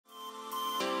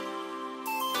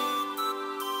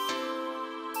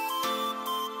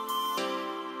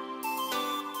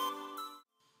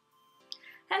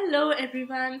Hello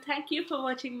everyone, thank you for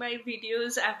watching my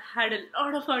videos. I've had a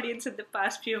lot of audience in the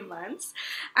past few months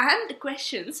and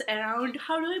questions around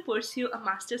how do I pursue a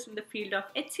master's in the field of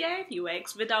HCI and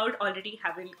UX without already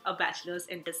having a bachelor's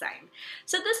in design.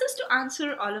 So this is to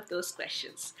answer all of those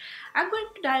questions. I'm going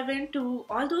to dive into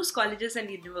all those colleges and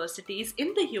universities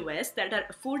in the US that are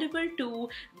affordable to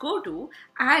go to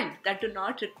and that do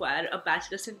not require a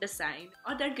bachelor's in design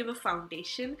or that give a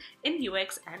foundation in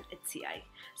UX and HCI.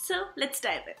 So let's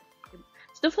dive in.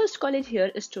 So the first college here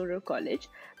is Touro College,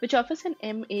 which offers an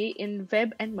MA in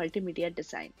Web and Multimedia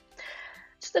Design.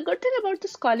 So the good thing about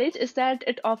this college is that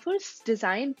it offers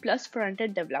design plus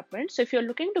front-end development. So if you're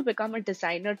looking to become a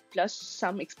designer plus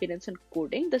some experience in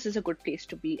coding, this is a good place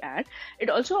to be at.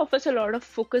 It also offers a lot of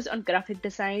focus on graphic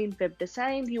design, web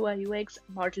design, UI, UX,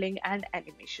 modeling, and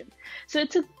animation. So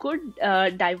it's a good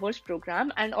diverse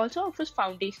program and also offers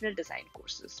foundational design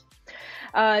courses.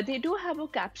 They do have a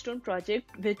capstone project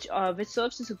which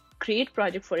serves as a great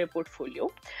project for your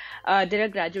portfolio. There are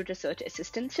graduate research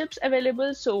assistantships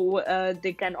available, so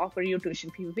they can offer you tuition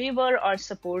fee waiver or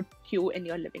support you in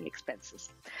your living expenses.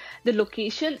 The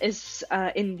location is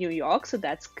in New York, so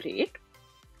that's great.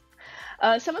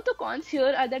 Some of the cons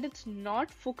here are that it's not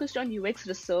focused on UX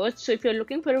research. So if you're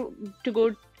looking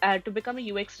to become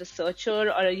a UX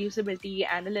researcher or a usability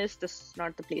analyst, this is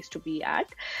not the place to be at.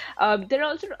 There are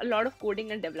also a lot of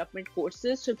coding and development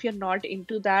courses. So if you're not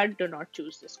into that, do not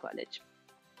choose this college.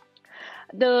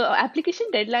 The application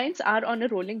deadlines are on a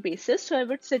rolling basis, so I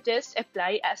would suggest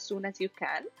apply as soon as you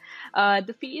can.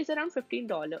 The fee is around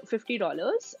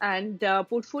 $50, and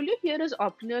portfolio here is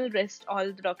optional. Rest all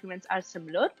the documents are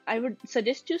similar. I would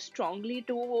suggest you strongly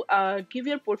to give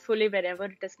your portfolio wherever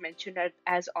it is mentioned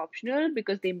as optional,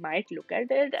 because they might look at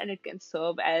it and it can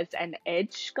serve as an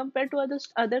edge compared to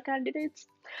other candidates.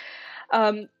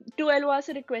 2 LORs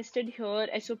are requested here,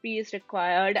 SOP is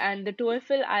required, and the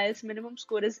TOEFL IELTS minimum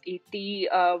score is 80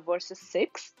 versus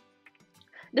 6.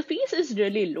 The fees is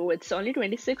really low. It's only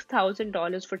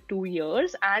 $26,000 for 2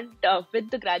 years, and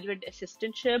with the graduate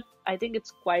assistantship, I think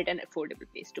it's quite an affordable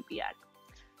place to be at.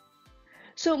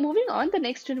 So moving on, the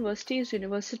next university is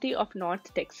University of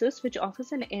North Texas, which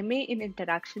offers an MA in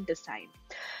Interaction Design.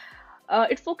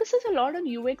 It focuses a lot on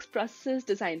UX processes,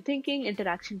 design thinking,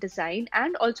 interaction design,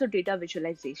 and also data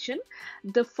visualization.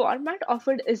 The format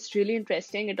offered is really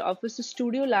interesting. It offers a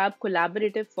studio lab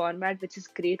collaborative format, which is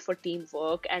great for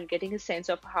teamwork and getting a sense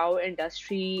of how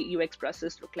industry UX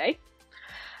processes look like.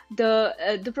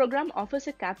 The program offers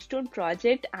a capstone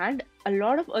project and a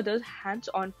lot of other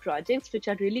hands-on projects, which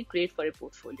are really great for a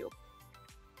portfolio.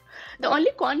 The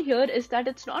only con here is that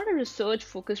it's not a research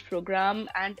focused program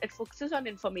and it focuses on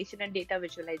information and data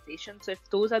visualization. So if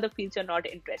those are the fields you're not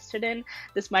interested in,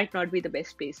 this might not be the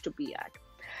best place to be at.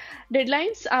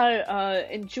 Deadlines are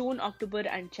in June, October,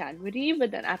 and January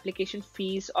with an application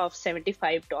fees of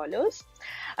 $75.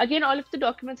 Again, all of the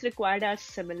documents required are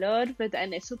similar with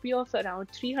an SOP of around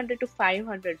 300 to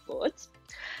 500 words.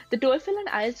 The TOEFL and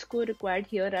IELTS score required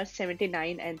here are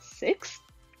 79 and 6.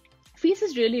 Fees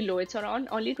is really low. It's around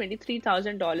only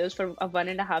 $23,000 for a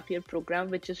 1.5 year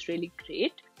program, which is really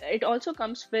great. It also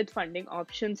comes with funding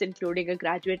options, including a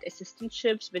graduate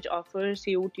assistantships, which offers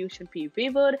you tuition fee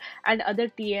waiver and other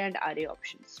TA and RA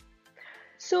options.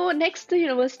 So next, the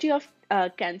University of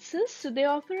Kansas. So they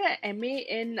offer an MA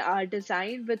in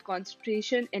design with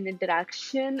concentration in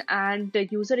interaction and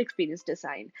user experience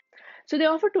design. So they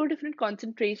offer 2 different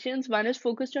concentrations. One is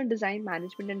focused on design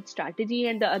management and strategy,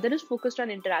 and the other is focused on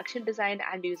interaction design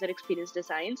and user experience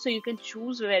design. So you can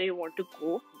choose where you want to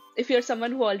go. If you're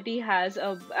someone who already has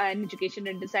an education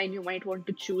in design, you might want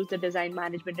to choose the design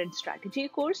management and strategy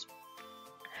course.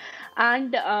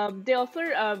 And they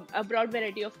offer a broad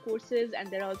variety of courses, and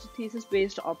there are also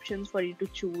thesis-based options for you to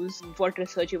choose what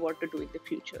research you want to do in the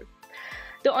future.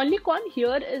 The only con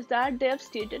here is that they have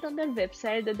stated on their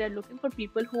website that they're looking for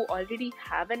people who already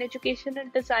have an education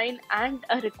in design, and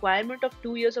a requirement of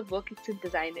 2 years of work in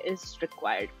design is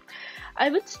required. I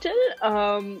would still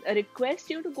request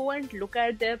you to go and look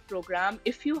at their program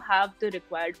if you have the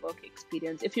required work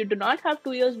experience. If you do not have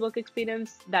 2 years work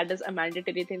experience, that is a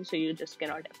mandatory thing, so you just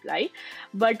cannot apply.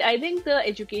 But I think the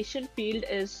education field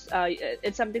is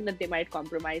it's something that they might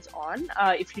compromise on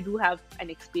if you do have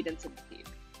an experience in the field.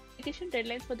 Application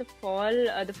deadlines for the fall,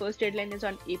 the first deadline is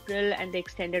on April and the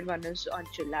extended one is on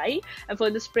July, and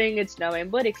for the spring it's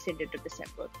November, extended to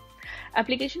December.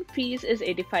 Application fees is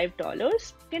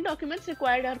 $85. Again, documents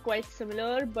required are quite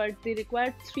similar, but they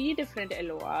require 3 different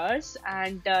LORs,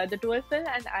 and the TOEFL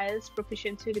and IELTS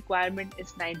proficiency requirement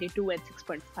is 92 and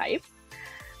 6.5.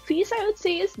 Fees, I would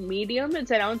say, is medium.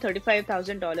 It's around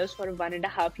 $35,000 for a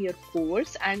 1.5 year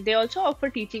course, and they also offer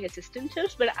teaching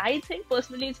assistantships. But I think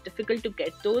personally it's difficult to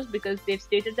get those because they've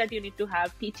stated that you need to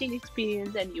have teaching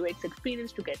experience and UX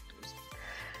experience to get those.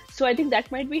 So I think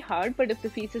that might be hard, but if the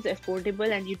fees is affordable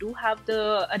and you do have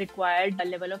the required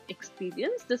level of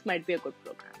experience, this might be a good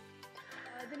program.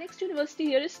 The next university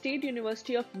here is State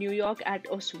University of New York at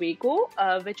Oswego,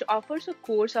 which offers a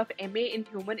course of MA in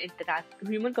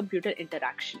human-computer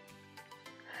interaction.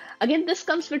 Again, this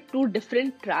comes with two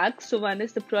different tracks. So one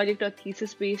is the project or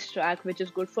thesis-based track, which is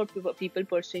good for people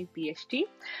pursuing PhD,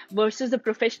 versus the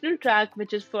professional track,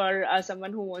 which is for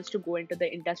someone who wants to go into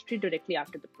the industry directly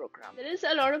after the program. There is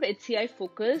a lot of HCI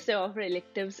focus. They offer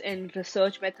electives in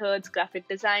research methods, graphic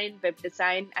design, web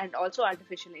design, and also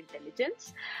artificial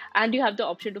intelligence. And you have the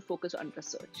option to focus on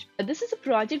research. This is a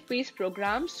project-based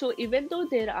program. So even though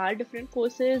there are different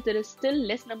courses, there is still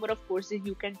less number of courses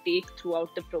you can take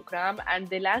throughout the program, and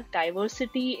they lack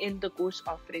diversity in the course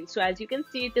offering. So as you can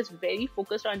see, it is very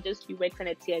focused on just UX and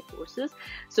HCI courses.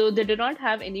 So they do not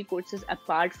have any courses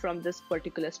apart from this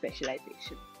particular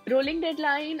specialization. Rolling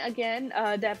deadline, again,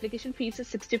 the application fees is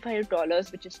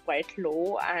 $65, which is quite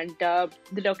low, and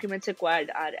the documents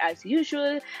required are as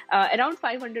usual. Around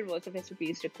 500 words of SOP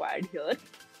is required here.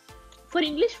 For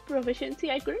English proficiency,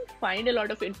 I couldn't find a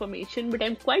lot of information, but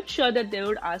I'm quite sure that they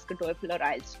would ask a TOEFL or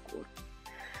IELTS score.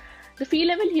 The fee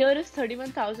level here is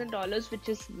 $31,000, which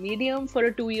is medium for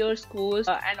a 2-year course,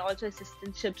 and also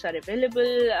assistantships are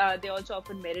available. They also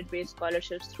offer merit-based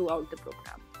scholarships throughout the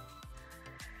program.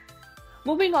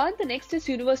 Moving on, the next is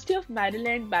University of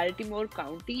Maryland, Baltimore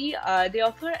County. They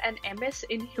offer an MS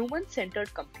in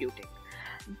human-centered computing.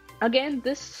 Again,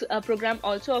 this program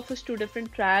also offers two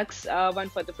different tracks, one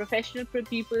for the professional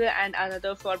people and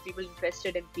another for people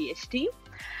interested in PhD.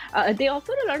 They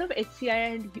offer a lot of HCI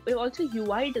and also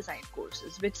UI design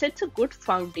courses, which sets a good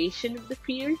foundation in the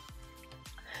field.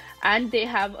 And they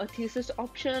have a thesis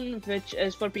option, which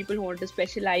is for people who want to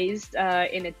specialize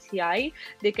in HCI.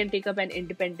 They can take up an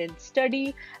independent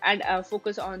study and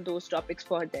focus on those topics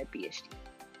for their PhD.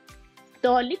 The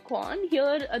only con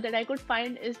here that I could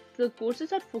find is the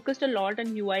courses are focused a lot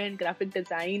on UI and graphic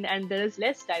design, and there is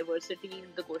less diversity in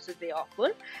the courses they offer.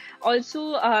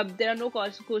 Also, there are no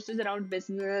courses around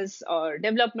business or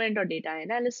development or data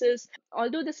analysis.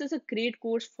 Although this is a great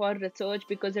course for research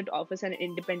because it offers an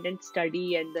independent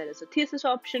study and there is a thesis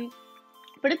option,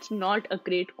 but it's not a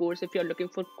great course if you're looking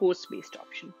for course-based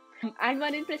option. And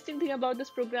one interesting thing about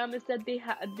this program is that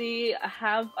they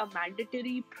have a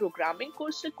mandatory programming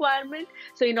course requirement.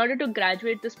 So in order to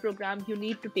graduate this program, you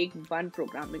need to take one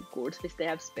programming course, which they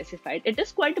have specified. It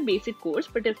is quite a basic course,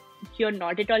 but if you're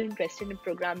not at all interested in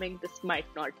programming, this might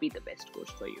not be the best course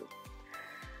for you.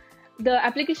 The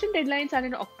application deadlines are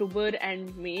in October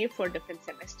and May for different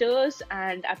semesters,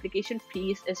 and application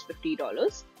fees is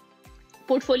 $50.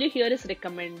 Portfolio here is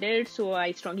recommended, so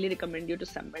I strongly recommend you to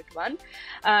submit one.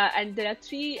 And there are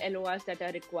 3 LORs that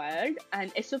are required,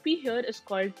 and SOP here is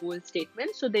called goal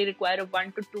statement. So they require a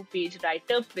 1 to 2 page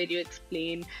write-up where you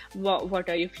explain what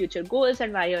are your future goals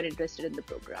and why you're interested in the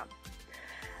program.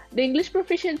 The English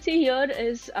proficiency here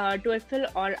is TOEFL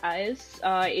or IELTS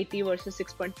 80 versus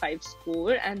 6.5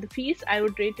 score, and the fees I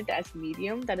would rate it as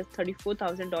medium, that is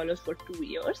 $34,000 for 2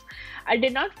 years. I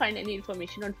did not find any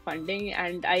information on funding,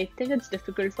 and I think it's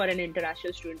difficult for an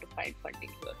international student to find funding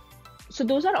here. So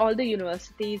those are all the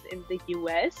universities in the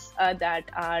US that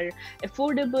are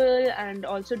affordable and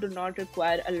also do not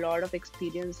require a lot of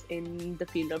experience in the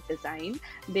field of design.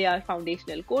 They are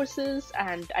foundational courses,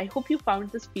 and I hope you found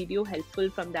this video helpful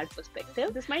from that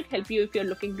perspective. This might help you if you're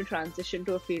looking to transition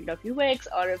to a field of UX,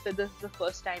 or if this is the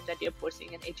first time that you're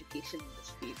pursuing an education in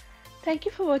this field. Thank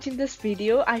you for watching this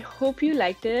video. I hope you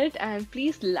liked it, and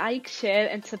please like, share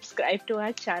and subscribe to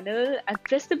our channel and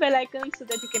press the bell icon so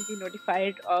that you can be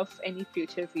notified of any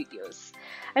future videos.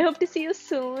 I hope to see you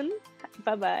soon.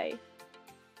 Bye bye.